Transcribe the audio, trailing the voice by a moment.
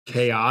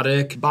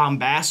Chaotic.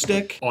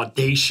 Bombastic.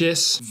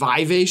 Audacious.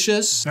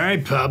 Vivacious. All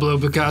right, Pablo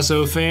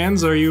Picasso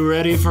fans, are you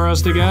ready for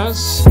us to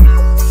guess?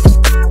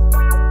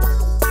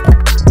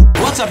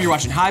 What's up? You're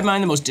watching Hive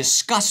Mind, the most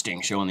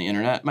disgusting show on the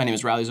internet. My name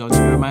is Riley Zones,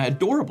 and my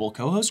adorable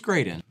co-host,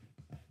 Graydon.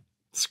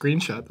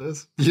 Screenshot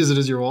this. Use it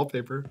as your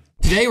wallpaper.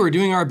 Today, we're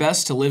doing our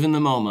best to live in the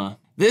MoMA.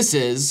 This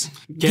is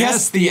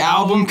Guess the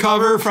Album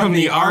Cover from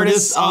the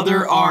Artist's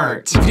Other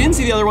Art. If you didn't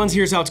see the other ones,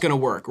 here's how it's gonna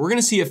work. We're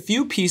gonna see a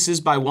few pieces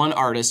by one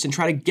artist and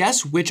try to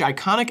guess which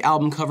iconic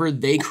album cover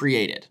they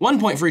created. 1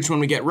 point for each one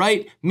we get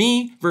right.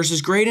 Me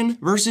versus Graydon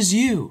versus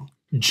you.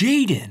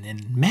 Jaden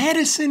in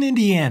Madison,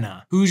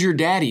 Indiana. Who's your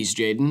daddies,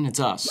 Jaden? It's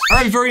us. All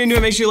right, before we get into it,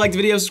 make sure you like the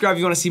video, subscribe if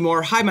you want to see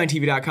more.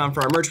 HIVEMINDTV.com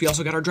for our merch. We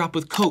also got our drop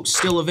with coats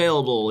still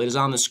available. It is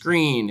on the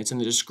screen. It's in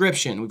the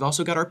description. We've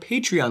also got our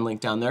Patreon link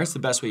down there. It's the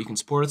best way you can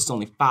support us. It's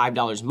only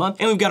 $5 a month.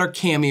 And we've got our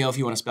Cameo if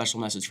you want a special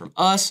message from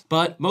us.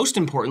 But most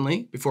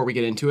importantly, before we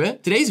get into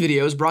it, today's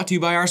video is brought to you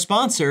by our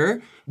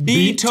sponsor,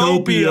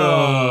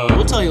 Beatopia.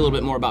 We'll tell you a little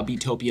bit more about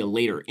Beatopia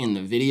later in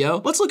the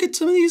video. Let's look at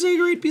some of these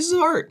great pieces of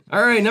art.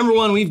 All right, number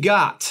one we've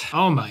got.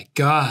 Oh my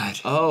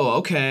God. Oh,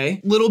 okay.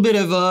 Little bit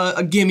of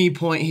a gimme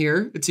point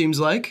here, it seems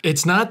like.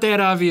 It's not that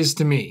obvious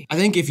to me. I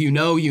think if you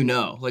know, you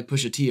know, like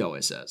Pusha T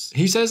always says.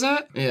 He says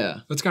that?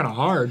 Yeah. That's kind of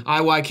hard.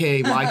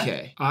 IYKYK.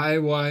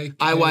 IYK.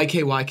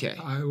 IYKYK.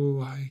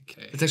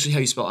 IYK. That's actually how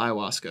you spell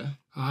ayahuasca.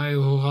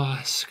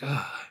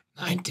 Ayahuasca.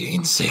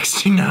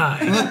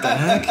 1969. What the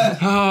heck?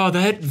 Oh,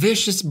 that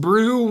vicious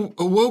brew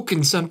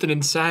awoken something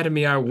inside of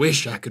me I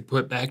wish I could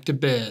put back to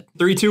bed.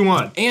 3, 2,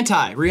 1.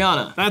 Anti,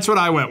 Rihanna. That's what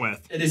I went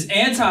with. It is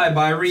Anti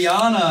by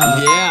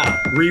Rihanna. Yeah.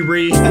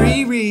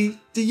 Riri.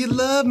 Do you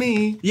love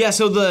me? Yeah,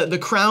 so the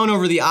crown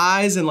over the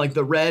eyes and like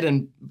the red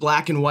and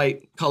black and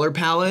white color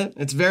palette,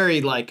 it's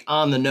very like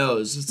on the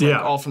nose. It's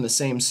like all from the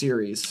same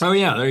series. Oh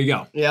yeah, there you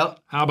go. Yep.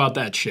 How about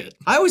that shit?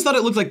 I always thought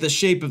it looked like the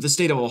shape of the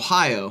state of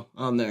Ohio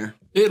on there.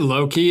 It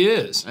low-key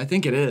is. I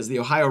think it is, the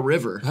Ohio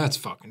River. That's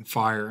fucking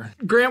fire.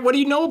 Grant, what do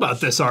you know about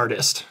this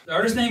artist? The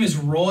artist's name is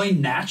Roy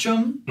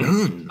Natcham.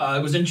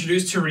 It was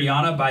introduced to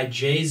Rihanna by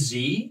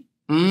Jay-Z.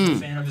 He's a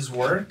fan of his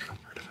work.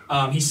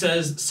 He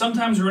says,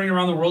 sometimes running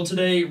around the world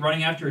today,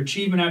 running after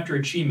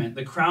achievement.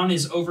 The crown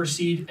is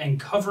overseen and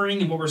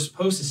covering what we're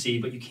supposed to see,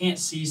 but you can't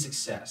see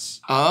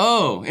success.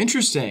 Oh,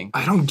 interesting.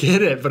 I don't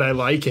get it, but I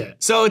like it.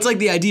 So it's like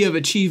the idea of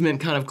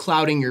achievement kind of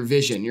clouding your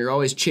vision. You're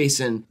always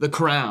chasing the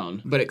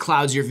crown, but it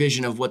clouds your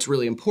vision of what's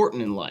really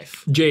important in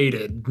life.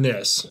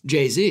 Jadedness.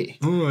 Jay-Z.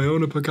 Oh, I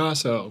own a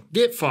Picasso.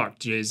 Get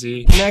fucked,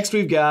 Jay-Z. Next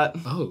we've got,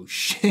 oh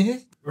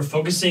shit. We're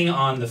focusing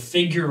on the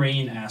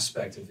figurine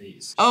aspect of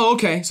these. Oh,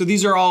 okay. So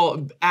these are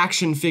all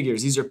action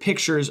figures. These are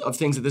pictures of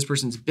things that this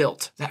person's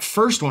built. That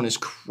first one is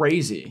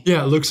crazy.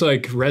 Yeah, it looks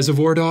like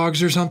Reservoir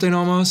Dogs or something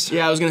almost.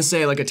 Yeah, I was gonna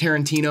say like a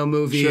Tarantino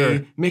movie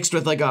Sure. mixed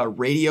with like a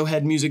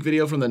Radiohead music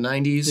video from the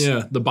 90s.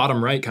 Yeah, the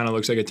bottom right kind of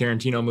looks like a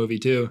Tarantino movie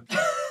too.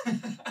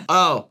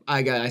 Oh,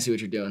 I see what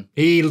you're doing.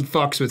 He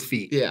fucks with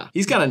feet. Yeah,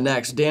 he's kind of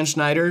next. Dan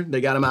Schneider,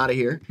 they got him out of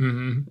here.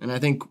 And I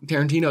think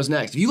Tarantino's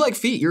next. If you like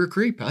feet, you're a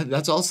creep.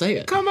 That's all I'll say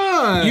it. Come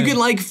on. You can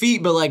like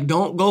feet, but like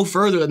don't go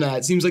further than that.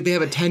 It seems like they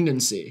have a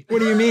tendency. What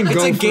do you mean?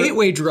 It's a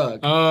gateway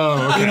drug.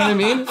 Oh, okay. You know what I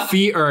mean?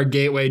 Feet are a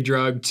gateway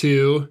drug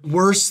to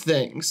Worse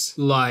things.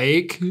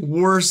 like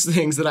Worse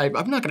things that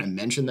I'm not gonna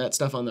mention that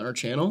stuff on our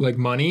channel.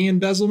 money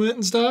embezzlement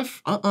and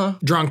stuff.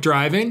 Drunk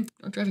driving.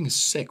 Drunk driving is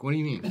sick. What do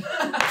you mean?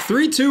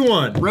 3, 2,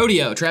 1.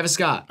 Rodeo, Travis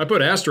Scott. I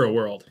put Astro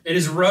World. It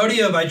is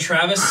Rodeo by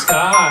Travis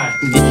Scott.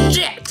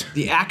 Shit!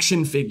 The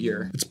action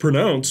figure. It's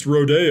pronounced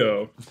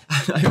rodeo.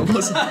 I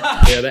almost...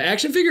 Yeah, the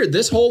action figure,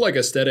 this whole like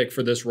aesthetic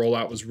for this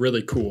rollout was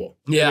really cool.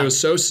 Yeah. It was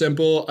so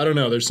simple. I don't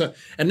know.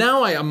 And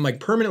now I'm like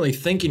permanently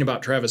thinking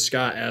about Travis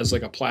Scott as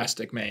like a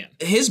plastic man.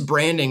 His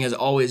branding has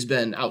always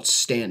been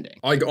outstanding.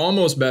 Like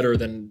almost better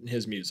than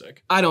his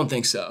music. I don't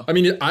think so. I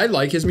mean, I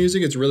like his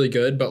music. It's really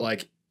good, but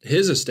like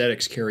his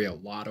aesthetics carry a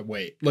lot of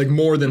weight, like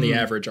more than the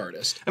average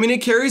artist. I mean, it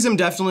carries him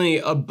definitely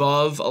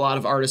above a lot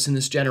of artists in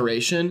this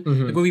generation.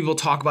 Like when people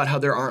talk about how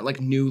there aren't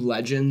like new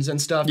legends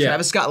and stuff,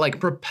 Travis Scott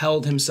like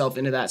propelled himself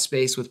into that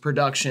space with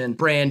production,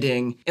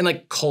 branding, and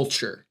like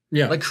culture.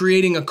 Yeah. Like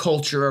creating a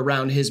culture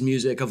around his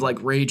music of like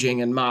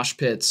raging and mosh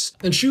pits.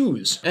 And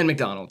shoes. And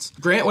McDonald's.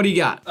 Grant, what do you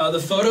got? The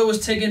photo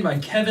was taken by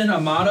Kevin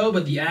Amato,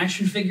 but the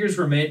action figures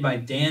were made by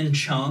Dan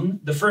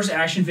Chung. The first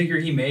action figure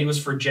he made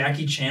was for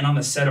Jackie Chan on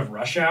the set of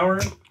Rush Hour.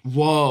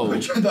 Whoa.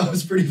 Which I thought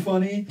was pretty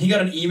funny. He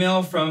got an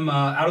email from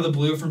out of the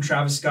blue from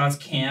Travis Scott's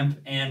camp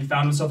and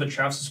found himself at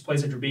Travis's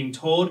place after being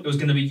told it was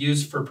going to be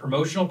used for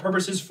promotional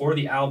purposes for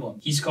the album.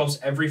 He sculpts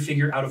every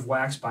figure out of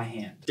wax by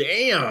hand.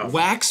 Damn.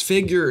 Wax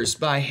figures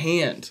by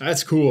hand.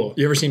 That's cool.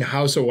 You ever seen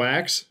House of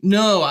Wax?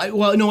 No,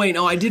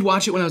 I did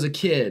watch it when I was a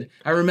kid.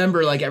 I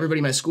remember like everybody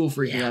in my school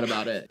freaking out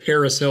about it.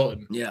 Paris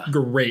Hilton. Yeah.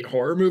 Great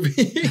horror movie.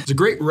 It's a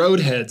great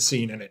roadhead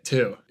scene in it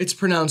too. It's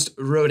pronounced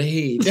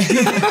roadhead.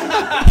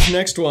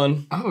 Next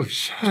one. Oh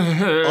shit.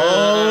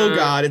 Oh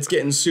God, it's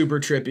getting super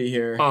trippy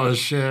here. Oh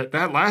shit.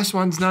 That last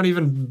one's not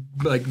even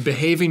like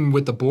behaving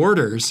with the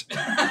borders.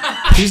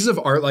 Pieces of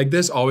art like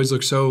this always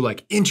look so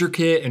like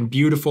intricate and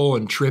beautiful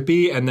and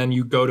trippy, and then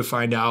you go to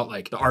find out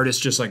like the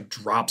artist just like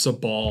drops a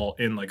ball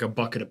in like a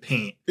bucket of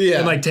paint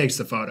and like takes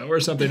the photo or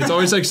something. It's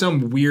always like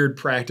some weird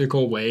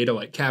practical way to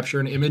like capture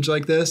an image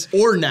like this.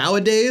 Or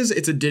nowadays,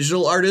 it's a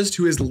digital artist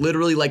who is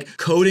literally like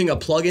coding a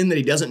plugin that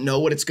he doesn't know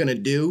what it's gonna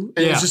do,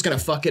 and he's just gonna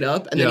fuck it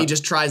up, and then he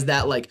just tries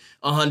that like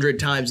 100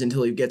 times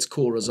until he gets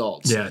cool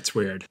results. Yeah, it's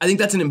weird. I think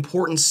that's an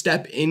important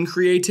step in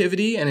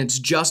creativity, and it's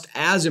just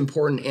as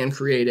important and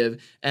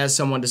creative as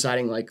someone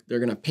deciding like they're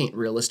gonna paint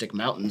realistic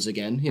mountains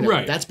again. You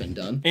know, that's been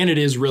done. And it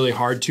is really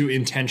hard to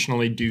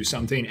intentionally do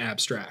something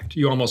abstract.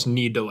 You almost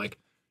need to like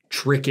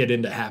trick it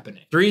into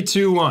happening. 3,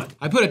 2, 1.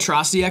 I put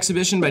Atrocity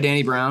Exhibition by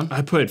Danny Brown.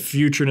 I put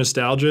Future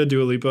Nostalgia,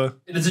 Dua Lipa.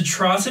 It is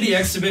Atrocity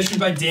Exhibition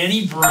by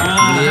Danny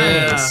Brown.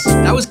 Yes.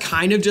 That was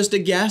kind of just a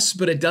guess,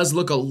 but it does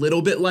look a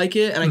little bit like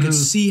it, and I could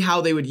see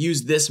how they would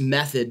use this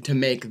method to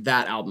make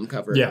that album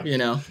cover. Yeah. You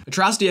know?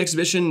 Atrocity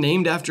Exhibition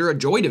named after a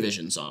Joy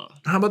Division song.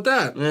 How about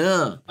that?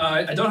 Yeah.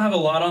 I don't have a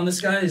lot on this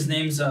guy. His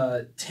name's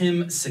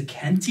Tim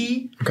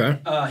Sikenti. Okay.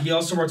 He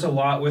also worked a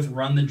lot with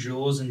Run the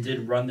Jewels and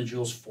did Run the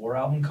Jewels 4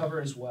 album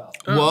cover as well.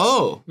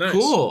 Whoa, nice.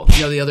 Cool.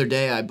 You know, the other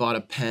day I bought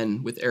a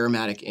pen with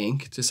aromatic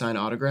ink to sign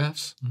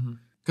autographs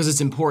because it's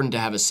important to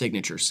have a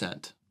signature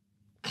scent.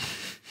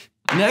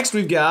 Next,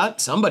 we've got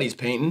somebody's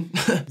painting.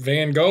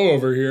 Van Gogh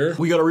over here.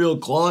 We got a real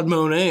Claude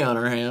Monet on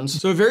our hands.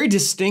 So a very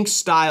distinct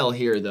style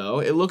here, though.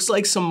 It looks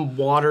like some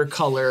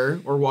watercolor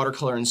or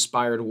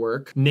watercolor-inspired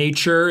work.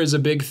 Nature is a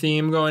big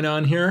theme going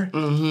on here.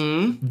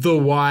 The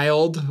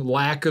wild,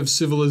 lack of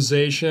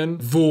civilization,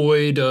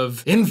 void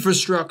of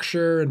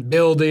infrastructure and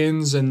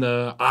buildings and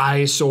the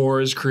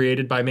eyesores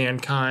created by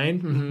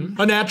mankind.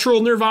 A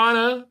natural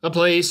nirvana, a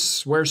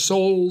place where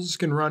souls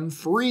can run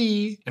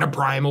free in a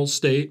primal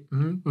state.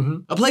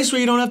 A place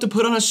where you don't have to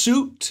put on a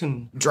suit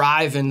and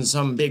drive in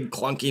some big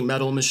clunky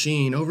metal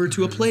machine over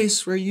to a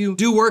place where you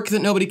do work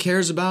that nobody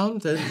cares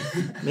about that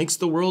makes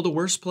the world a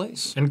worse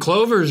place. And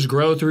clovers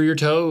grow through your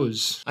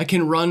toes. I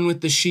can run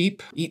with the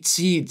sheep, eat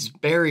seeds,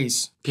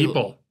 berries.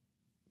 People.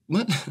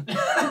 What?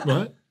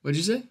 What? What'd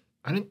you say?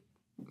 I didn't.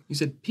 You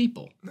said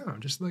people. No,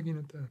 I'm just looking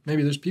at that.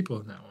 Maybe there's people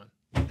in that one.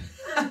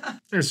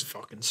 It's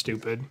fucking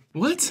stupid.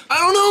 What? I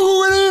don't know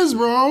who it is,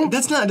 bro. It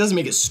doesn't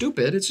make it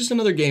stupid. It's just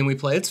another game we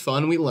play. It's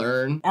fun. We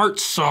learn. Art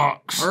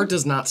sucks. Art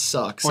does not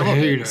suck. I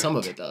hate it. Some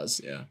of it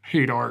does, yeah.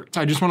 Hate art.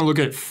 I just want to look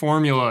at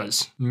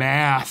formulas,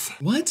 math.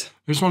 What?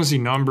 I just want to see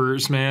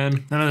numbers,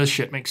 man. None of this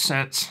shit makes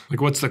sense. Like,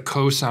 what's the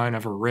cosine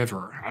of a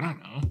river? I don't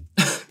know.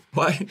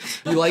 Why?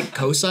 You like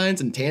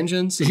cosines and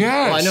tangents? Yes.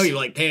 Well, I know you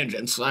like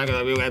tangents.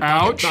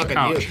 Ouch.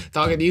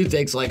 Talking to you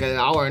takes like an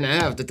hour and a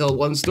half to tell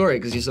one story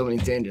because you have so many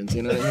tangents,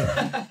 you know what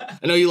I mean?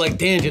 I know you like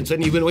tangents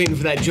and you've been waiting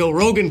for that Joe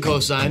Rogan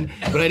cosine,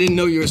 but I didn't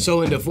know you were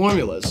so into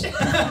formulas.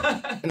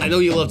 And I know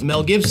you loved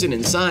Mel Gibson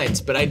in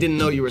science, but I didn't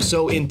know you were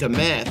so into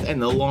math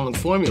and the long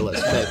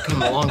formulas that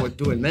come along with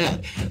doing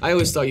math. I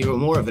always thought you were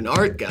more of an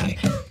art guy.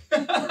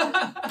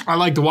 I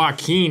liked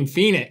Joaquin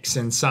Phoenix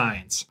in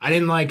science. I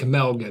didn't like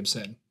Mel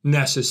Gibson.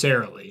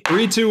 Necessarily.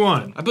 3, 2,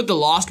 1. I put The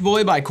Lost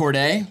Boy by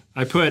Corday.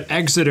 I put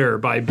Exeter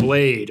by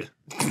Blade.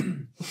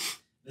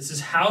 This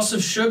is House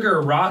of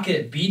Sugar,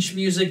 Rocket, Beach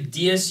Music,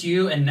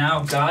 DSU, and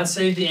now God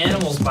Save the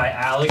Animals by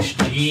Alex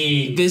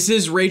G. This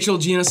is Rachel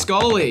Gina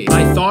Scully.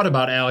 I thought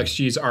about Alex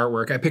G's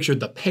artwork. I pictured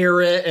the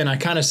parrot, and I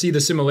kind of see the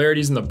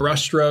similarities in the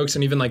brush strokes,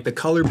 and even like the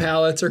color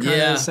palettes are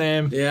kind of the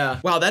same. Yeah.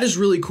 Wow, that is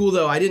really cool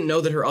though. I didn't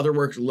know that her other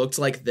work looked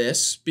like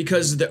this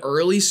because the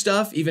early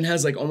stuff even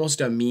has like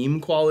almost a meme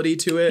quality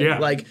to it. Yeah.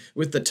 Like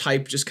with the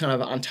type just kind of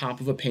on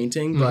top of a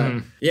painting.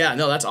 But yeah,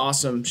 no, that's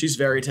awesome. She's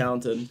very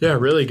talented. Yeah,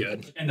 really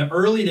good. In the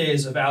early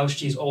days of Alex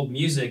G's old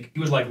music, he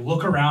would like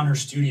look around her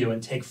studio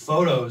and take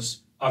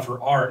photos of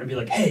her art and be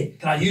like, hey,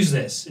 can I use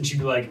this? And she'd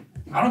be like,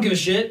 I don't give a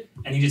shit.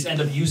 And he just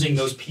end up using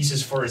those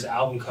pieces for his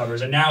album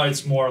covers. And now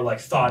it's more like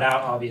thought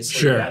out,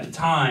 obviously. Sure. But at the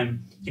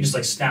time, he just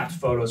like snapped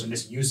photos and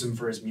just used them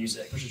for his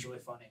music, which is really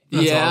funny.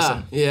 That's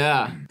awesome.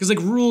 Yeah. Because like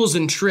Rules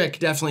and Trick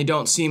definitely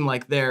don't seem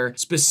like they're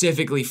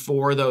specifically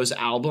for those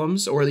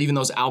albums or even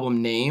those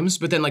album names.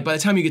 But then like by the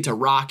time you get to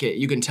Rocket,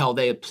 you can tell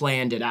they had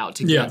planned it out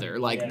together.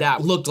 Like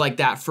that looked like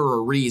that for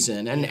a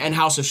reason. And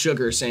House of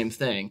Sugar, same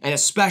thing. And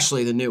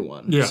especially the new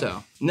one. Yeah.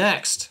 So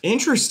next.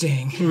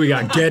 Interesting. We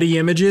got Getty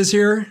Images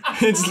here.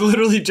 It's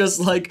literally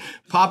just like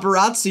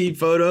paparazzi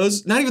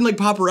photos. Not even like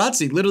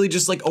paparazzi, literally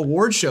just like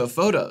award show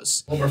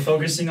photos. What we're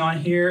focusing on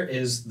here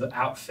is the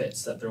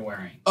outfits that they're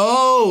wearing.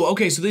 Oh,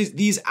 okay. So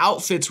these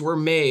outfits were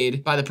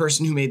made by the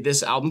person who made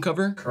this album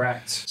cover?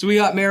 Correct. So we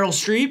got Meryl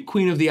Streep,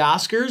 Queen of the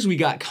Oscars. We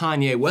got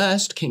Kanye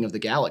West, King of the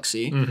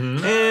Galaxy.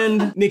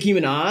 And Nicki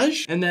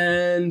Minaj. And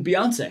then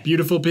Beyonce.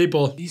 Beautiful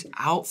people. These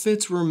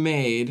outfits were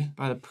made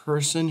by the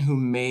person who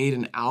made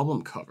an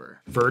album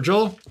cover.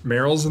 Virgil?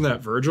 Meryl's in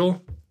that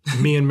Virgil?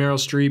 Me and Meryl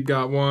Streep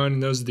got one.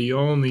 Those are the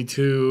only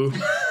two.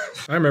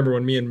 I remember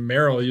when me and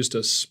Meryl used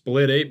to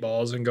split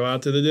 8-balls and go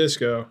out to the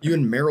disco. You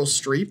and Meryl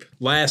Streep?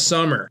 Last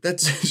summer.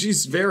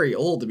 She's very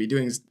old to be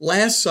doing this.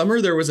 Last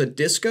summer there was a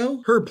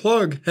disco? Her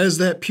plug has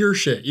that pure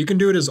shit. You can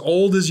do it as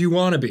old as you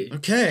want to be.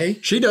 Okay.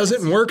 She does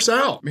it and works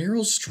out.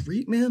 Meryl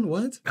Streep, man,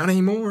 what? Not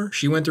anymore.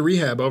 She went to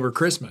rehab over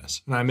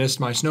Christmas, and I missed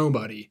my snow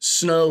buddy.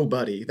 Snow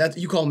buddy. That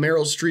you call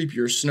Meryl Streep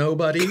your snow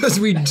buddy? Because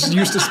we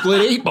used to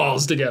split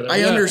 8-balls together.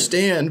 I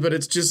understand, but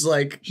it's just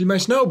like... She's my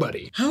snow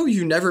buddy. How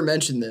you never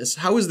mentioned this?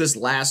 How was this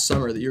last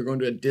summer that you're going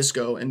to a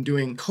disco and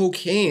doing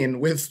cocaine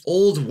with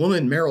old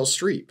woman Meryl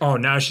Streep? Oh,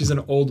 now she's an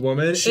old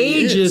woman? She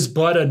Age is. is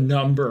but a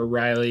number,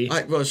 Riley.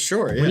 Well,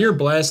 sure, yeah. When you're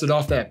blasted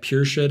off that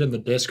pure shit in the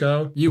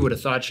disco, you would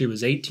have thought she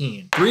was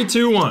 18. 3,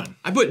 2, 1.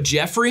 I put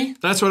Jeffrey.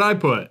 That's what I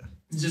put.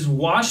 Just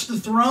Watch the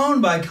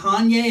Throne by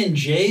Kanye and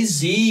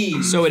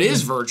Jay-Z. So it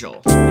is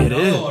Virgil. It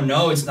is. Oh,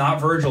 no, it's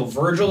not Virgil.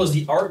 Virgil is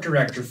the art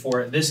director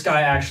for it. This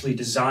guy actually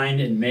designed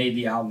and made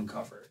the album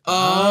cover.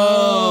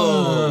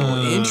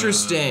 Oh,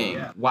 interesting.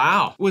 Yeah.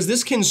 Wow. Was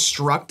this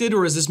constructed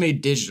or was this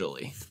made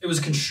digitally? It was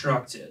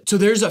constructed. So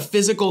there's a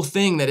physical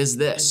thing that is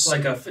this. It's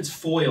like it's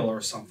foil or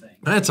something.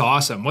 That's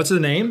awesome. What's the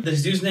name?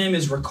 This dude's name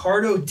is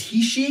Ricardo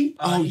Tisci.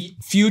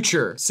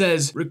 Future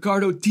says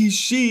Ricardo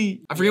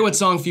Tisci. I forget what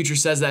song Future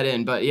says that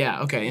in, but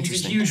yeah, okay, He's a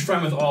interesting. huge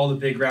friend with all the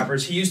big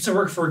rappers. He used to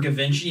work for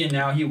Gavinci and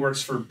now he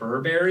works for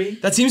Burberry.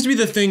 That seems to be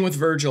the thing with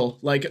Virgil.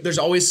 Like, there's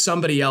always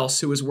somebody else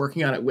who was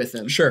working on it with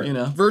him. Sure. You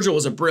know, Virgil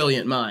was a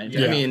brilliant mind.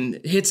 Yeah. I mean,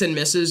 hits and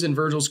misses in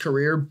Virgil's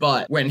career,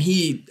 but when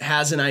he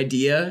has an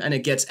idea and it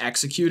gets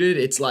executed,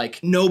 it's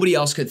like nobody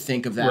else could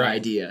think of that Right.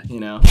 idea,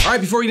 you know? All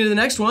right, before we get to the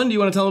next one, do you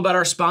want to tell them about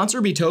our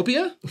sponsor,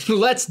 Beatopia?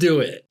 Let's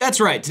do it. That's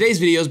right. Today's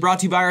video is brought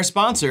to you by our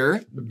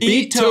sponsor,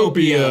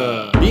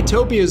 Beatopia.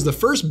 Beatopia is the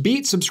first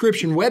beat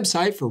subscription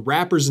website for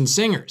rappers and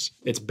singers.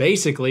 It's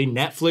basically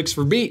Netflix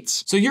for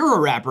beats. So you're a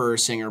rapper or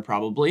singer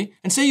probably,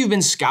 and say you've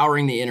been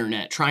scouring the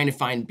internet trying to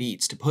find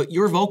beats to put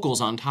your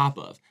vocals on top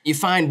of. You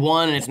find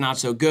one and it's not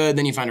so good,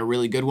 then you find a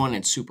really good one and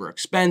it's super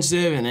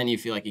expensive, and then you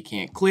feel like you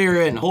can't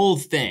clear it and the whole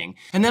thing.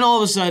 And then all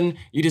of a sudden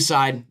you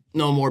decide,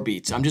 no more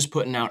beats. I'm just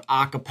putting out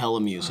a cappella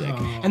music.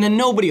 And then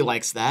nobody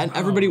likes that.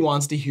 Everybody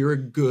wants to hear a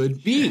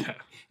good beat.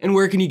 And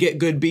where can you get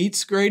good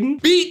beats, Graydon?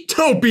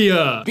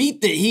 Beatopia!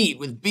 Beat the heat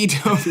with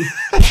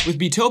Beatopia. With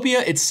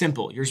Beatopia, it's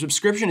simple. Your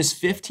subscription is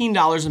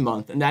 $15 a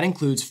month, and that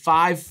includes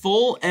 5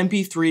 full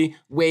MP3,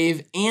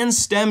 WAV, and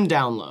STEM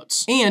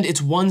downloads. And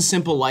it's one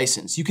simple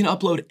license. You can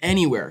upload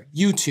anywhere,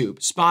 YouTube,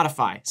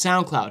 Spotify,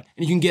 SoundCloud,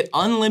 and you can get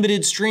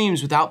unlimited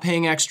streams without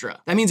paying extra.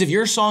 That means if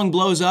your song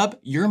blows up,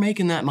 you're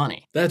making that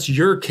money. That's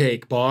your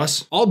cake,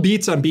 boss. All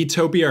beats on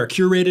Beatopia are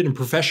curated and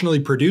professionally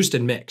produced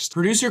and mixed.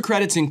 Producer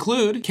credits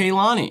include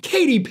Kehlani,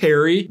 Katy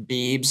Perry,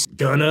 Biebs,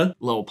 Gunna,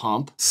 Lil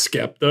Pump,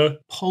 Skepta,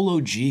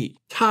 Polo G,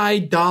 Ty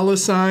Dolla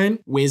 $ign,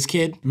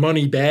 WizKid,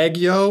 Moneybagg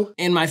Yo.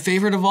 and my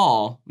favorite of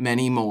all,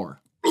 many more.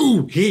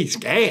 Ooh, he's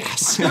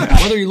gas.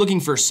 Whether you're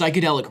looking for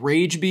psychedelic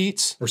rage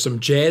beats, Or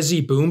some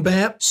jazzy boom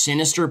bap,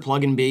 sinister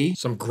plug-and B,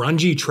 some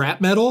grungy trap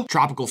metal,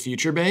 tropical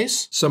future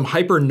bass, some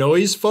hyper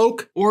noise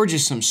folk. or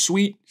just some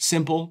sweet,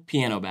 simple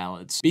piano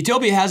ballads.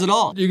 Beatopia has it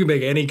all. You can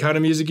make any kind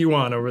of music you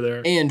want over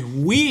there.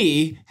 And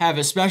we have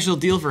a special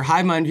deal for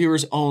HiveMind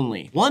viewers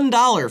only.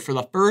 $1 for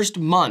the first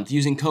month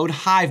using code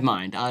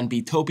HiveMind on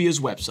Beatopia's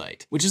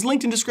website, which is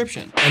linked in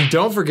description. And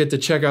don't forget to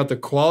check out the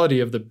quality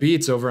of the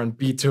beats over on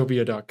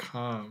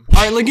beatopia.com.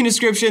 All right, link in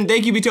description.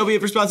 Thank you, Beatopia,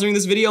 for sponsoring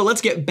this video.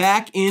 Let's get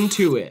back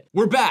into it.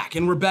 We're back,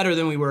 and we're better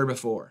than we were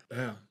before.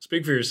 Yeah,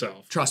 speak for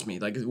yourself. Trust me,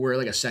 like we're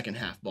like a second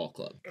half ball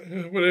club.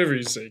 Whatever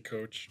you say,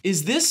 coach.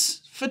 Is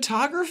this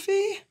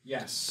photography?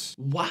 Yes.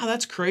 Wow,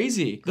 that's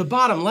crazy. The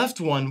bottom left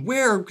one,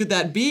 where could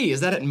that be?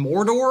 Is that at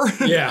Mordor?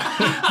 Yeah.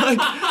 Like,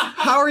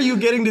 how are you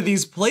getting to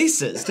these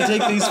places to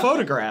take these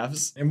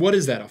photographs? And what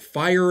is that, a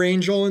fire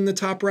angel in the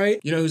top right?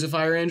 You know who's a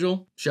fire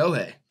angel?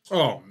 Shohei.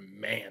 Oh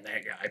man,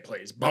 that guy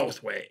plays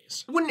both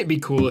ways. Wouldn't it be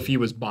cool if he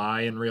was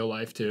bi in real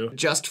life too?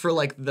 Just for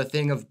like the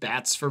thing of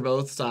bats for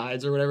both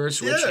sides or whatever,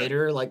 switch Yeah.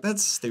 hater, like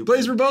that's stupid.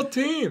 Plays for both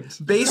teams.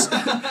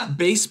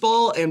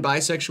 Baseball and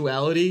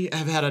bisexuality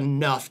have had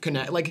enough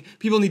connect. Like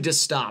people need to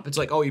stop. It's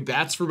like, oh, he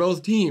bats for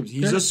both teams.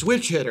 He's Yeah. a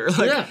switch hitter.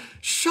 Like, Yeah.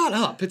 shut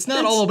up. It's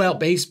not all about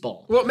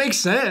baseball. Well, it makes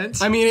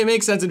sense. I mean, it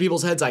makes sense in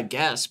people's heads, I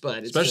guess, but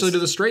it's Especially to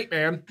the straight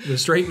man. The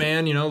straight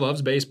man, you know,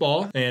 loves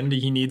baseball and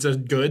he needs a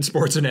good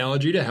sports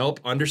analogy to help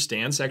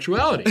understand sexuality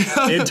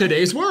in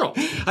today's world.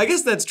 I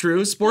guess that's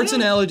true. Sports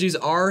analogies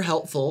are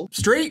helpful.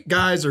 Straight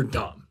guys are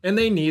dumb and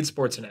they need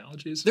sports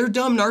analogies. They're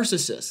dumb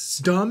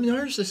narcissists. Dumb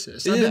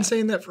narcissists. I've Yeah. been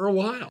saying that for a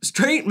while.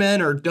 Straight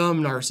men are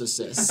dumb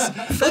narcissists.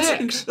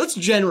 Facts. Let's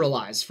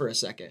generalize for a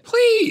second.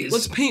 Please.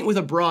 Let's paint with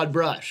a broad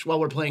brush while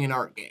we're playing an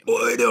art game.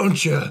 Why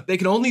don't you? They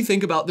can only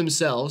think about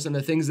themselves and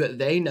the things that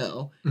they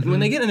know. And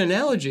when they get an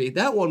analogy,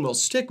 that one will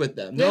stick with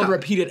them. They'll Yeah.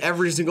 repeat it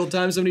every single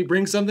time somebody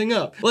brings something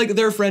up. Like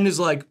their friend is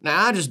like,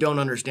 nah, I just don't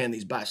understand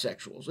these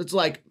bisexuals. It's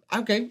like,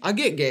 okay, I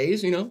get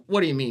gays, you know?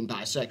 What do you mean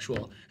bisexual?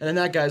 And then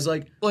that guy's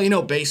like, well, you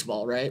know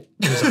baseball, right?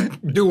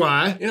 Do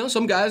I? You know,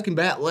 some guys can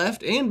bat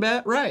left and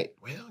bat right.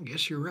 Well, I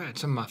guess you're right.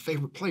 Some of my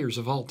favorite players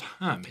of all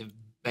time have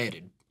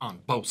batted on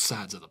both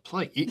sides of the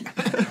plate.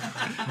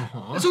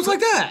 So it's like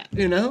that,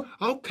 you know?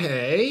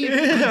 Okay,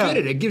 I get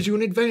it. It gives you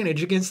an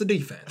advantage against the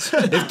defense.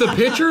 If the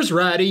pitcher's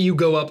righty, you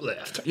go up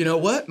left. You know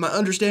what? My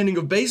understanding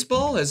of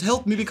baseball has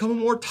helped me become a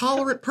more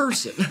tolerant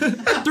person.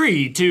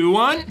 3, 2,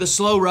 1. The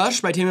Slow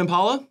Rush by Tame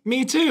Impala?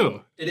 Me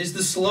too. It is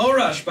The Slow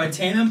Rush by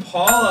Tame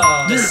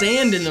Impala. The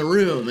sand in the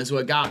room is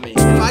what got me.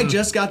 If I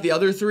just got the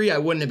other three, I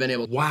wouldn't have been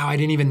able to. Wow, I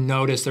didn't even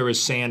notice there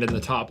was sand in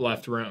the top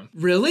left room.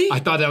 Really? I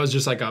thought that was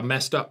just like a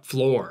messed up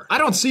floor. I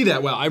don't see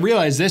that well. I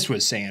realized this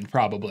was sand,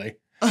 probably.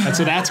 And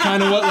so that's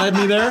kind of what led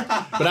me there.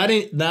 But I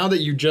didn't, now that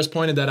you just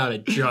pointed that out, I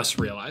just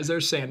realized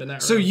there's sand in that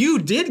room. So you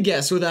did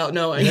guess without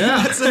knowing.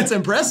 Yeah. That's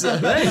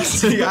impressive. Thanks.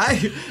 See,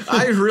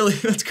 I really,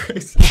 that's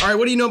crazy. All right,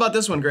 what do you know about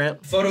this one,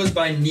 Grant? Photos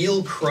by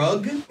Neil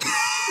Krug.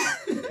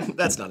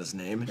 That's not his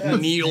name.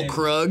 Neil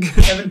Krug.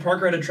 Kevin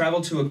Parker had to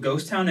travel to a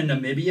ghost town in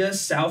Namibia,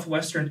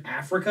 southwestern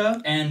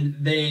Africa, and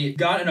they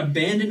got an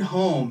abandoned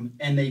home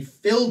and they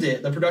filled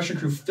it, the production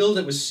crew filled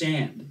it with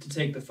sand to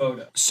take the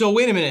photo. So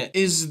wait a minute,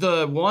 is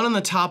the one on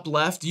the top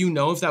left, do you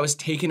know if that was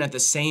taken at the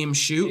same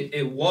shoot?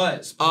 It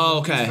was. Oh,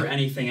 okay. For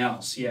anything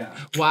else, yeah.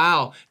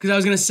 Wow, because I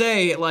was gonna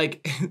say,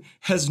 like,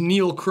 has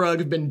Neil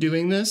Krug been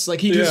doing this?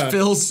 Like, he just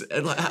fills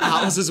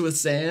houses with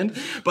sand,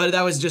 but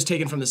that was just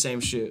taken from the same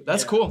shoot.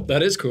 That's cool.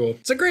 That is cool.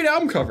 It's a great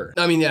album cover.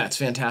 I mean, yeah, it's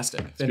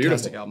fantastic. Fantastic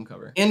beautiful. album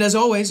cover. And as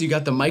always, you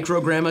got the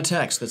microgramma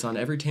text that's on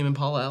every Tame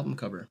Impala album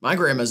cover. My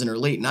grandma's in her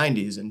late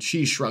 90s, and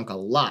she shrunk a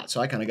lot,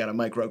 so I kind of got a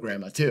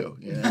microgramma too.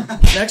 Yeah.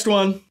 Next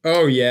one.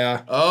 Oh,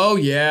 yeah. Oh,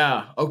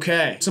 yeah.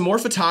 Okay. Some more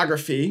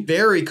photography.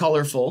 Very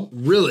colorful.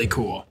 Really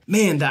cool.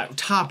 Man, that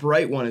top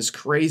right one is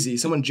crazy.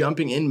 Someone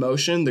jumping in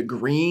motion, the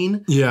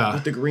green. Yeah.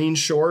 With the green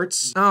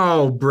shorts.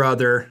 Oh,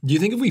 brother. Do you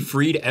think if we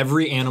freed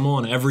every animal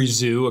in every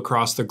zoo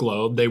across the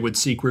globe, they would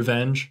seek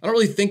revenge? I don't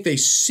really think they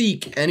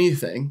seek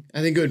anything.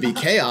 I think it would be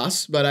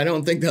chaos, but I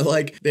don't think that,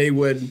 like, they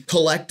would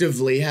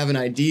collectively have an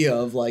idea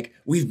of, like,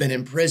 we've been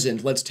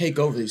imprisoned, let's take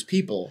over these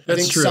people. That's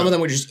I think true. some of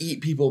them would just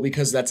eat people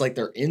because that's, like,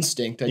 their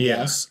instinct, I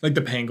guess. Like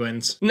the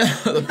penguins. No,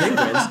 the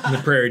penguins. And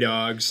the prairie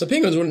dogs. The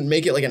penguins wouldn't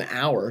make it like an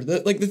hour.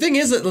 The thing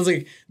is that,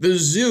 like, the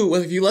zoo,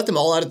 if you let them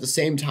all out at the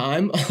same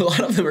time, a lot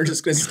of them are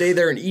just gonna stay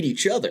there and eat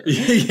each other.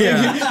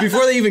 Yeah. Like,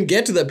 before they even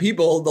get to the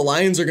people, the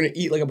lions are gonna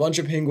eat like a bunch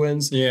of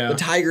penguins. Yeah. The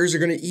tigers are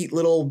gonna eat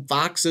little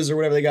foxes or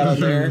whatever they got on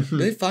there. Do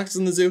they have foxes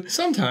in the zoo?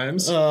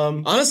 Sometimes.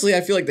 Honestly,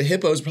 I feel like the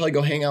hippos probably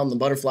go hang out in the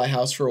butterfly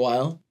house for a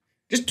while.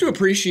 Just to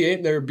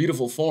appreciate their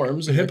beautiful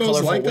forms. The hippos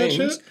colorful like that wings.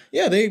 shit?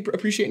 Yeah, they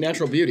appreciate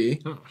natural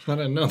beauty. Oh, I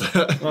didn't know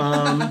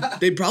that.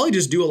 They'd probably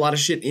just do a lot of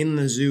shit in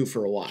the zoo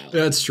for a while.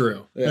 That's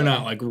true. They're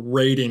not like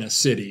raiding a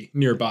city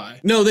nearby.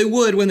 No, they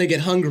would when they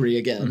get hungry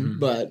again,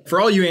 but... For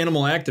all you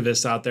animal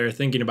activists out there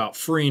thinking about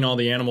freeing all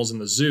the animals in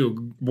the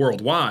zoo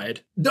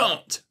worldwide,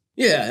 don't.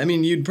 Yeah, I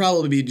mean, you'd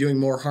probably be doing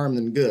more harm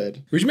than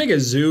good. We should make a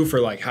zoo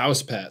for like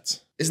house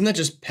pets. Isn't that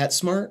just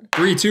PetSmart?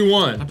 3, 2,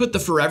 1. I put The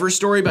Forever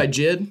Story by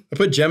Jid. I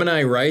put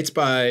Gemini Rights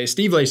by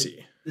Steve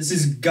Lacy. This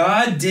is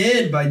God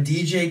Did by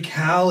DJ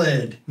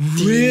Khaled.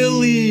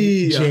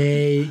 Really?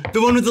 DJ.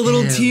 The one with the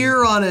little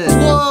tear on it.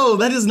 Whoa,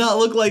 that does not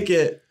look like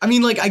it. I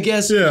mean, like, I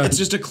guess it's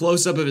just a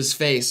close-up of his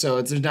face,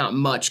 so there's not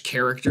much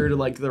character to,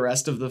 like, the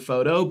rest of the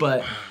photo,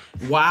 but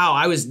wow,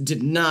 I was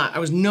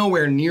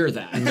nowhere near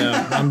that. No,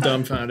 I'm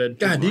dumbfounded.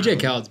 God, DJ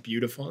Khaled's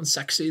beautiful and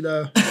sexy,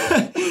 though.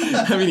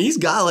 I mean, he's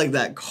got, like,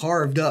 that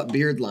carved-up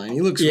beard line.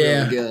 He looks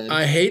really good.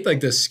 I hate, like,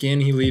 the skin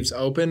he leaves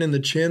open in the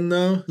chin,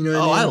 though. You know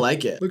what I mean? I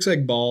like it. Looks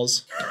like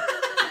balls.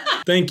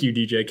 Thank you,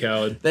 DJ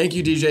Khaled. Thank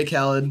you, DJ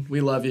Khaled. We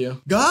love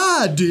you.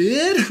 God,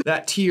 dude!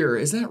 That tear,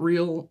 is that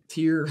real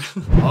tear?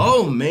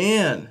 Oh,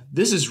 man.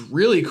 This is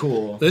really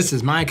cool. This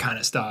is my kind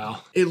of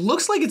style. It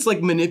looks like it's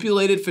like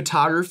manipulated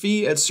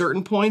photography at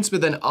certain points,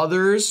 but then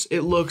others,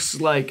 it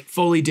looks like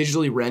fully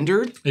digitally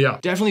rendered. Yeah.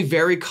 Definitely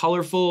very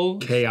colorful.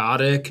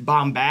 Chaotic.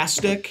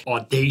 Bombastic.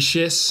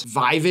 Audacious.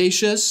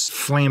 Vivacious.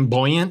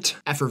 Flamboyant.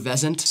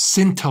 Effervescent.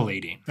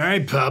 Scintillating. All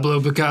right, Pablo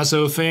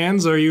Picasso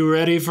fans, are you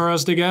ready for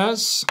us to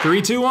guess?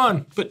 3, 2, 1.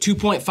 But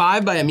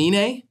 2.5 by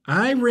Amine.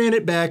 I ran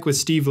it back with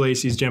Steve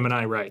Lacy's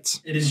Gemini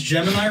Rights. It is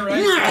Gemini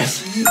Rights by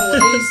Steve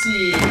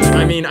Lacy.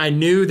 I mean, I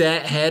knew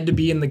that had to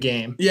be in the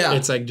game. Yeah.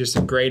 It's like just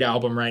a great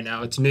album right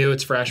now. It's new,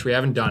 it's fresh, we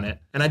haven't done it.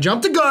 And I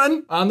jumped the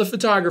gun on the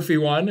photography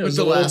one. It was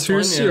the a little last too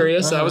one, yeah.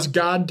 serious. That was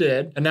God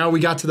Did. And now we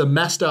got to the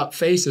messed up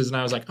faces and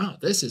I was like, oh,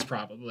 this is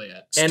probably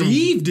it.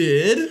 Steve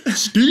did.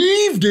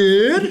 Steve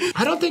did.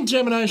 I don't think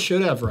Gemini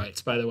should have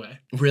rights, by the way.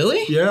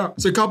 Really? Yeah.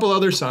 It's a couple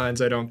other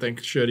signs I don't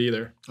think should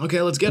either.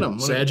 Okay, let's get them.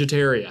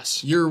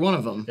 Sagittarius. You're one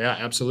of them. Yeah,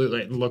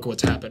 absolutely. And look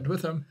what's happened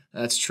with him.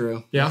 That's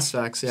true. Yeah. That's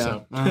facts, yeah.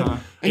 So,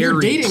 And you're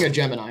Aries. dating a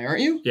Gemini,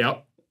 aren't you?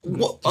 Yep.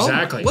 What?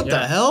 Exactly, What the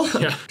yeah. hell?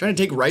 Yeah. Trying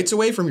to take rights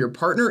away from your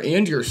partner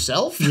and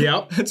yourself?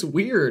 Yep. That's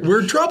weird.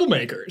 We're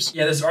troublemakers.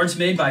 Yeah, this art's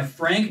made by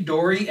Frank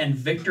Dory and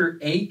Victor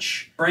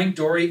H. Frank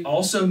Dory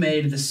also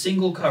made the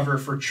single cover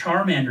for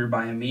Charmander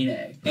by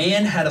Amine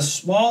and had a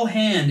small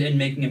hand in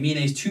making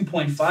Amine's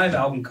 2.5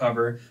 album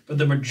cover, but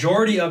the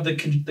majority of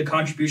the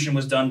contribution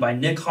was done by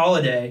Nick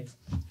Holiday,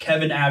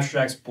 Kevin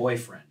Abstract's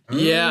boyfriend.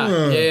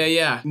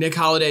 Yeah. Nick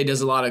Holiday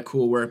does a lot of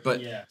cool work,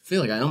 but Yeah. I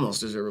feel like I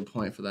almost deserve a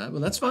point for that,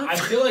 but that's fine. I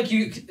feel like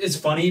it's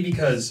funny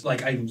because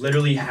like I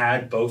literally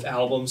had both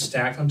albums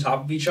stacked on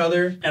top of each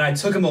other, and I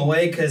took him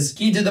away because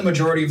he did the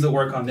majority of the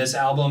work on this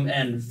album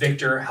and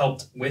Victor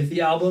helped with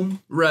the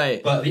album.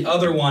 Right. But the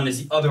other one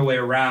is the other way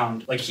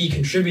around. Like he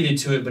contributed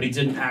to it, but he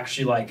didn't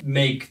actually like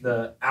make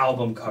the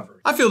album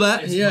cover. I feel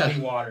that. It's Yeah. Muddy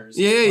Waters.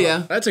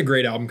 Yeah. That's a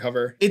great album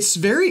cover. It's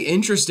very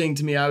interesting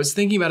to me. I was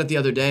thinking about it the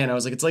other day, and I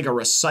was like, it's like a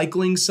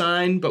recycling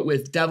sign, but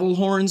with devil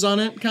horns on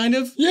it, kind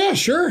of. Yeah,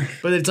 sure.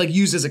 But it's like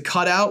used as a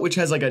cutout, which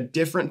has like a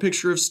different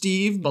picture of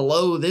Steve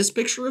below this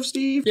picture of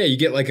Steve. Yeah, you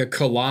get like a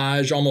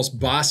collage, almost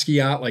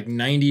Basquiat, like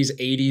 90s,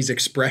 80s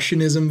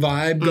expressionism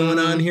vibe going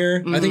on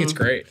here. I think it's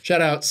great.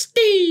 Shout out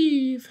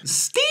Steve.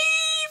 Steve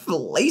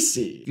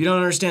Lacey. If you don't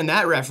understand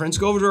that reference,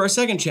 go over to our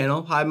second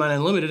channel, Hive Mind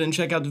Unlimited, and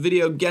check out the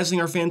video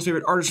guessing our fans'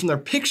 favorite artists from their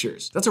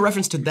pictures. That's a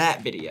reference to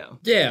that video.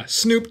 Yeah,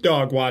 Snoop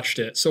Dogg watched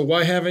it, so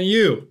why haven't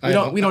you? We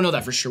don't know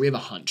that for sure. We have a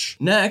hunch.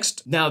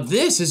 Next, now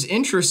this is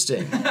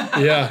interesting.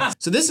 Yeah.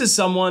 So this is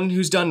someone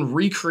who's done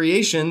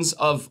recreations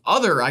of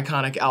other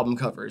iconic album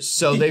covers.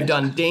 So they've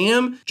done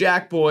Damn,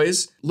 Jack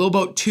Boys, Lil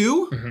Boat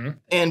 2,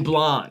 and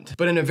Blonde,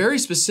 but in a very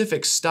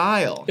specific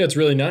style. Yeah, it's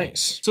really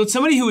nice. So it's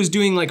somebody who is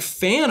doing like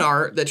fan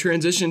art that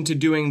transitioned to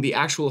doing the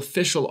actual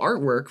official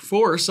artwork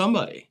for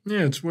somebody. Yeah,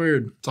 it's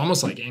weird. It's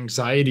almost like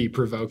anxiety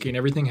provoking.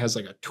 Everything has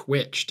like a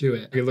twitch to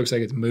it. It looks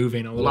like it's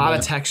moving a A little lot bit.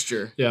 of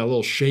texture. Yeah, a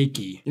little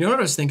shaky. You know what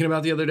I was thinking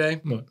about the other day?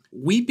 What?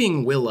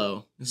 Weeping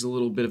Willow is a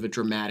little bit of a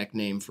dramatic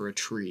name for a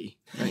tree,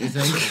 don't you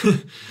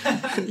think?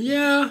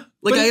 Yeah.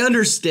 Like, I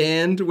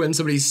understand when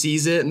somebody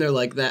sees it and they're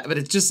like that, but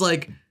it's just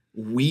like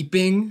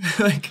weeping.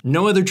 Like,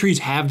 No other trees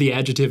have the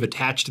adjective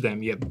attached to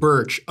them. You have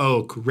birch,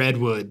 oak,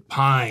 redwood,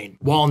 pine,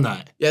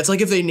 walnut. yeah, it's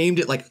like if they named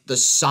it like the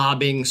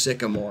sobbing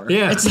sycamore.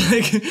 Yeah. It's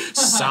like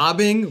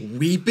sobbing,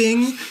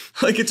 weeping,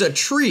 like it's a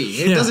tree.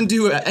 It Yeah. doesn't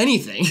do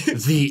anything.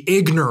 The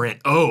ignorant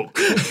oak.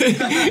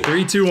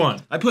 3, 2,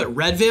 1. I put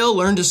Red Veil,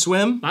 Learn to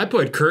Swim. I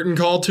put Curtain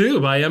Call 2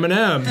 by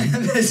Eminem.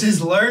 This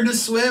is Learn to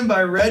Swim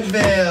by Red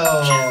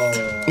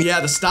Veil. Yeah,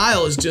 the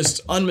style is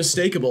just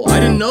unmistakable. I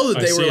didn't know that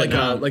I they see were it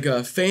now. like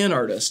a fan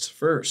artist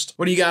first.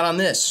 What do you got on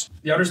this?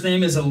 The artist's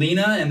name is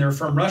Alina, and they're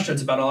from Russia.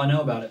 It's about all I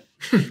know about it.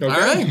 Okay. All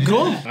right,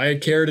 cool. I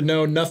care to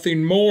know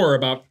nothing more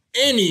about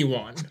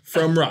anyone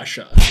from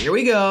Russia. Here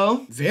we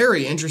go.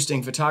 Very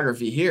interesting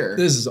photography here.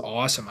 This is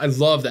awesome. I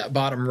love that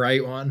bottom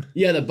right one.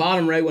 Yeah, the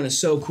bottom right one is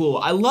so cool.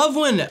 I love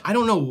when, I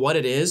don't know what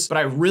it is, but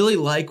I really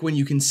like when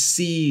you can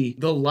see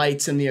the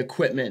lights and the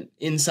equipment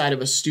inside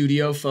of a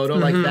studio photo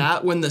like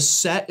that. When the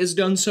set is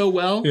done so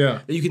well Yeah.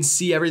 that you can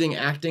see everything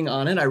acting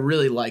on it. I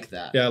really like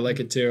that. Yeah, I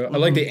like it too. I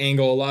like the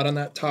angle a lot on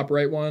that top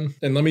right one.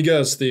 And let me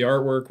guess, the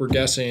artwork we're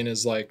guessing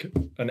is like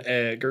an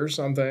egg or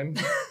something.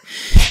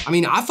 I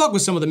mean, I fuck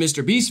with some of the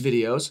Mr. Beast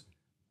videos.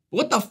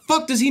 What the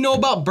fuck does he know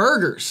about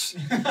burgers?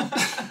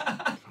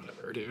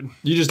 Whatever, dude.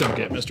 You just don't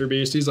get Mr.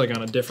 Beast. He's like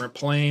on a different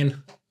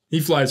plane. He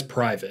flies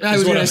private. I is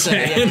was what gonna I'm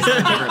say, saying.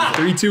 yeah.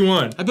 3, 2,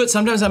 1. I put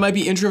sometimes I might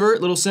be introvert,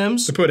 Little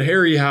Sims. To put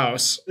Harry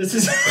House. This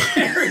is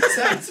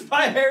It's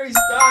by Harry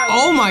Styles.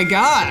 Oh my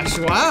gosh,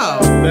 wow.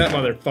 That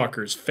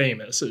motherfucker's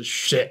famous as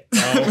shit.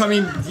 I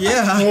mean,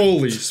 yeah.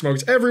 Holy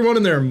smokes. Everyone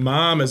and their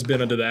mom has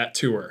been into that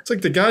tour. It's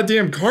like the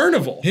goddamn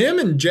carnival. Him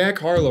and Jack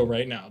Harlow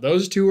right now.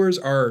 Those tours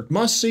are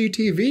must-see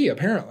TV,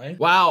 apparently.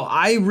 Wow,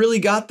 I really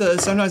got the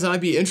sometimes I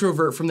might be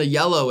introvert from the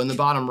yellow in the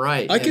bottom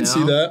right. I can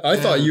see that. I Yeah.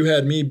 thought you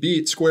had me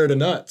beat square to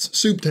nuts.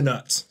 Soup to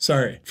nuts.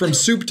 Sorry. From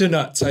soup to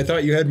nuts. I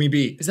thought you had me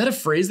beat. Is that a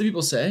phrase that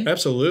people say?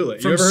 Absolutely.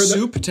 From you ever heard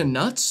soup to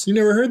nuts? that? You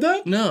never heard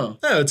that? No.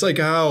 Yeah, it's like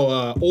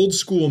how old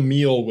school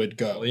meal would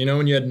go. You know,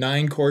 when you had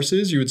 9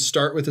 courses, you would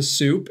start with a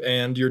soup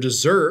and your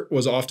dessert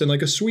was often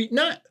like a sweet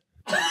nut.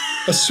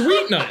 A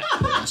sweet nut.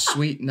 A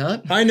sweet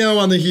nut? I know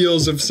on the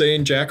heels of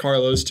saying Jack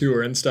Harlow's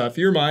tour and stuff,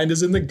 your mind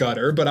is in the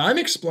gutter, but I'm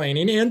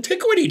explaining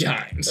antiquity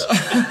times.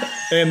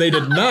 And they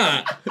did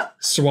not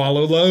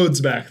swallow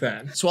loads back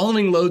then.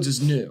 Swallowing loads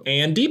is new.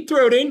 And deep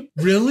throating.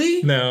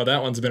 Really? No,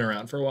 that one's been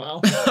around for a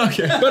while.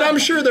 Okay. But I'm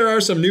sure there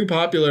are some new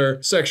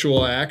popular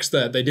sexual acts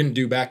that they didn't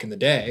do back in the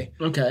day.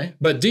 Okay.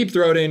 But deep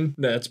throating,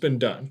 that's been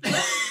done.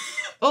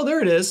 Oh,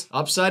 there it is.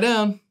 Upside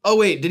down. Oh,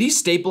 wait, did he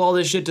staple all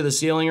this shit to the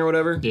ceiling or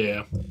whatever?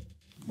 Yeah.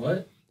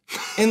 What?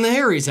 In the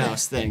Harry's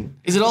house thing.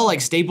 Is it all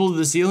like stapled to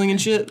the ceiling and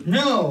shit?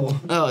 No.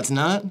 Oh, it's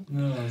not?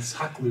 No, it's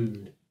hot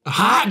glued.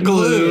 Hot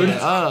glued.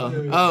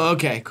 Oh,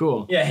 okay,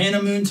 cool. Yeah,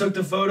 Hannah Moon took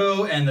the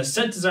photo, and the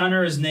set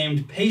designer is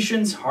named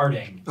Patience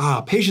Harding.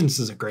 Ah, Patience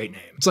is a great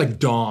name. It's like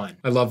Dawn.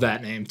 I love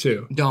that name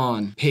too.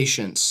 Dawn,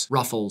 Patience,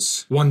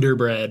 Ruffles, Wonder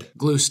Bread,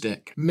 Glue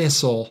Stick,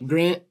 Missile,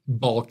 Grant,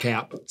 Ball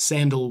Cap.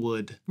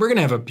 Sandalwood. We're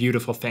gonna have a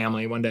beautiful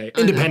family one day,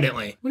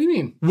 independently. What do you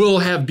mean? We'll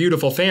have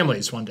beautiful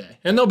families one day,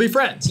 and they'll be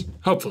friends,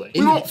 hopefully.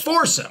 We won't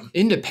force them.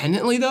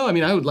 Independently, though? I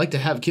mean, I would like to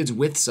have kids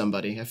with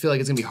somebody. I feel like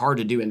it's gonna be hard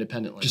to do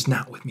independently. Just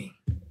not with me.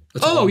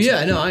 That's all Oh I'm yeah,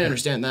 saying. no, I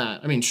understand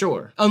that. I mean,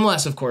 sure.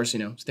 Unless, of course, you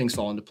know, things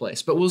fall into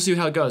place. But we'll see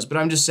how it goes. But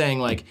I'm just saying,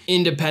 like,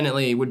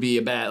 independently would be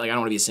a bad, like, I don't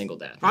want to be a single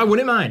dad. I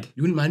wouldn't mind.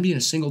 You wouldn't mind being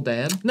a single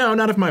dad? No,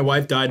 not if my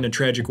wife died in a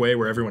tragic way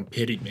where everyone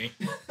pitied me.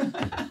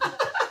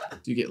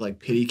 Do you get, like,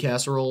 pity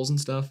casseroles and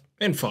stuff?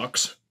 And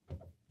fucks.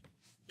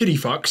 Pity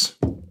fucks.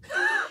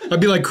 I'd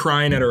be like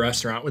crying at a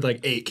restaurant with like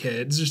 8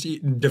 kids, just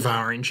eating,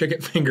 devouring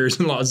chicken fingers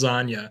and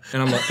lasagna.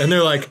 And I'm like, and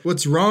they're like,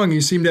 "What's wrong?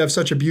 You seem to have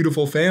such a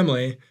beautiful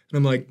family." And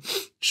I'm like,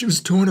 "She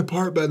was torn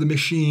apart by the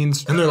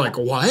machines." And they're like,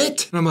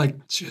 "What?" And I'm like,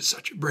 "She was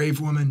such a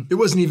brave woman. It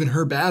wasn't even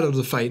her battle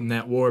to fight in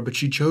that war, but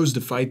she chose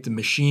to fight the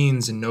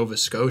machines in Nova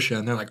Scotia."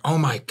 And they're like, "Oh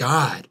my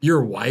God,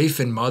 your wife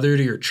and mother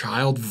to your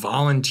child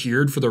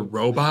volunteered for the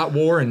robot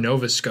war in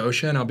Nova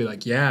Scotia?" And I'll be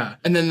like, "Yeah."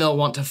 And then they'll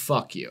want to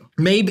fuck you.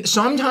 Maybe,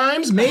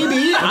 sometimes,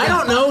 maybe. I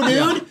don't know,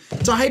 dude.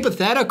 It's a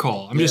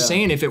hypothetical. I'm just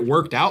saying if it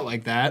worked out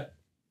like that,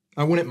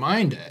 I wouldn't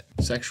mind it.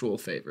 Sexual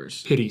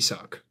favors. Pity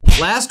suck.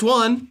 Last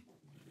one.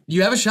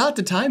 You have a shot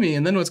to tie me,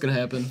 and then what's gonna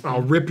happen?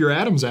 I'll rip your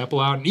Adam's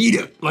apple out and eat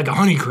it like a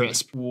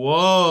Honeycrisp.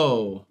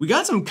 Whoa. We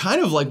got some kind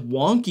of like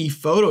wonky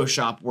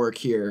Photoshop work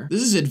here.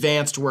 This is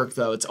advanced work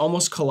though. It's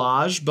almost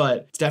collage,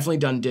 but it's definitely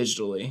done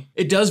digitally.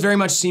 It does very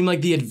much seem like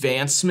the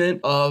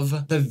advancement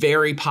of the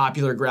very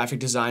popular graphic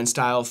design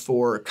style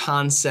for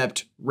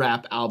concept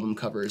rap album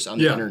covers on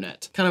the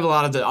internet. Kind of a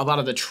lot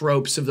of the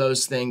tropes of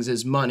those things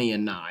is money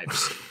and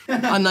knives.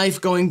 A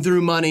knife going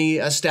through money,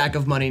 a stack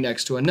of money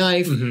next to a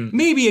knife,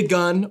 maybe a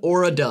gun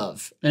or a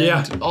dove.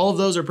 And all of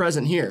those are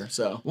present here.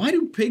 So why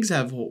do pigs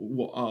have,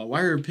 why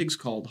are pigs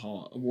called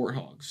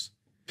warthogs?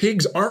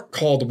 Pigs aren't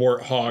called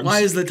warthogs. Why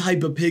is the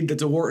type of pig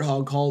that's a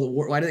warthog called a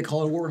why do they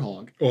call it a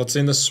warthog? Well, it's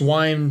in the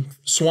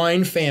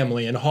swine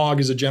family, and hog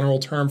is a general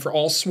term for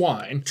all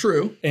swine.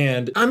 True.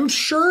 And I'm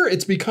sure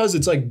it's because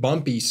it's like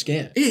bumpy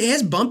skin. It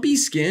has bumpy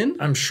skin?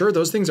 I'm sure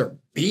those things are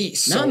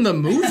beasts. Not in the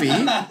movie.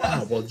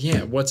 Oh, well,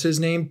 yeah. What's his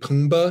name?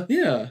 Pumbaa?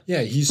 Yeah.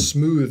 Yeah, he's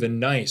smooth and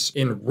nice.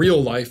 In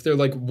real life, they're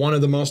like one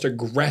of the most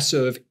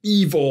aggressive,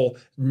 evil,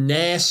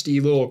 nasty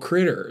little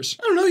critters.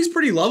 I don't know, he's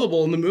pretty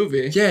lovable in the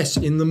movie. Yes,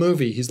 in the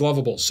movie, he's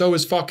lovable. So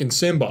is fucking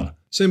Simba.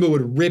 Simba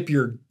would rip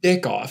your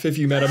dick off if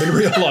you met him in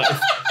real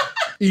life.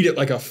 Eat it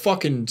like a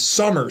fucking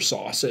summer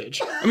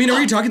sausage. I mean, are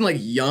we talking like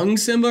young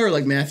Simba or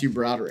like Matthew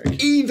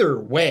Broderick? Either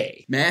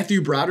way.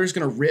 Matthew Broderick's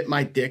gonna rip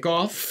my dick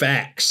off?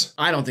 Facts.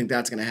 I don't think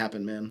that's gonna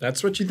happen, man.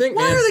 That's what you think,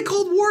 Why man. are they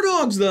called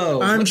warthogs,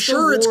 though? I'm What's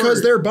sure the it's because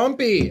wart? they're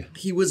bumpy.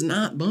 He was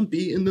not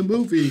bumpy in the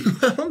movie.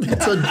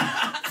 It's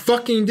a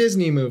fucking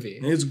Disney movie.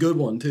 It's a good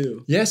one,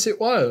 too. Yes, it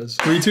was.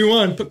 3, 2,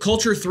 1. But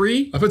Culture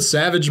 3? I put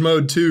Savage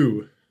Mode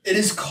 2. It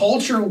is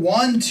culture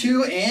 1,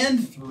 2,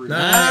 and 3.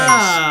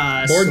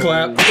 Nice. Board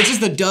clap. It's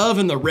just the dove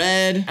and the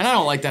red. And I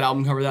don't like that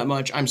album cover that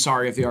much. I'm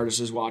sorry if the artist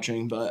is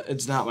watching, but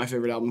it's not my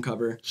favorite album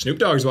cover. Snoop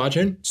Dogg's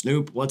watching.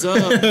 Snoop, what's up?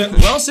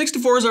 Well,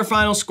 6-4 is our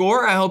final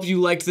score. I hope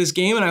you liked this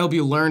game, and I hope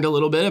you learned a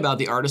little bit about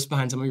the artists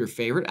behind some of your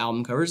favorite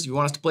album covers. If you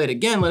want us to play it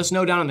again, let us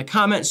know down in the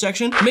comment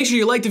section. Make sure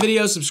you like the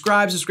video,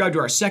 subscribe to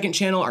our second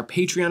channel. Our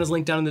Patreon is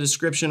linked down in the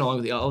description,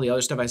 along with all the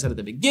other stuff I said at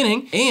the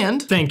beginning.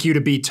 And thank you to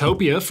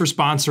Beatopia for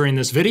sponsoring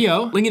this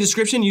video. Link in the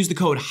description, use the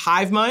code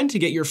HIVEMIND to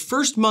get your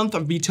first month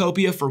of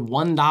Beatopia for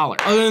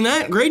 $1. Other than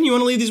that, Graydon, you want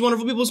to leave these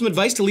wonderful people some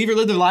advice to live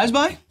their lives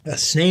by? A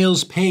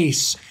snail's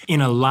pace in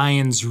a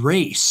lion's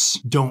race.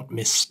 Don't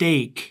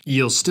mistake,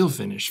 you'll still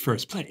finish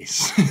first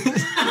place.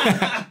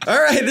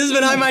 All right, this has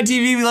been HiveMind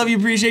TV. We love you,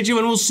 appreciate you,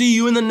 and we'll see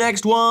you in the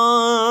next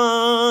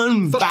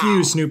one. Fuck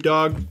you, Snoop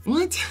Dogg.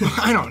 What?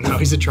 I don't know,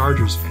 he's a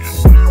Chargers fan.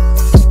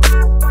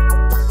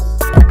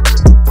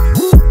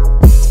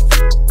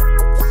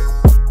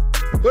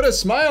 Put a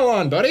smile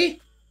on,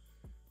 buddy.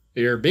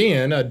 You're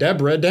being a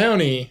Deborah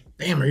Downey.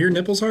 Damn, are your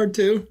nipples hard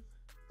too?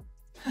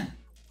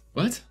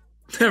 What?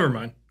 Never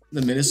mind.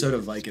 The Minnesota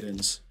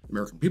Vikings.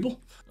 American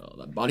people,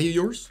 that body of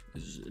yours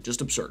is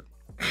just absurd.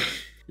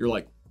 You're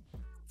like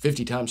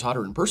 50 times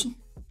hotter in person,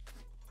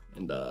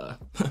 and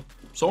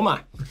so am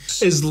I.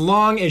 As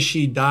long as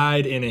she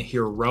died in a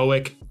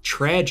heroic,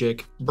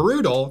 tragic,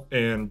 brutal,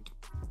 and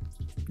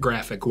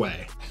graphic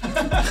way.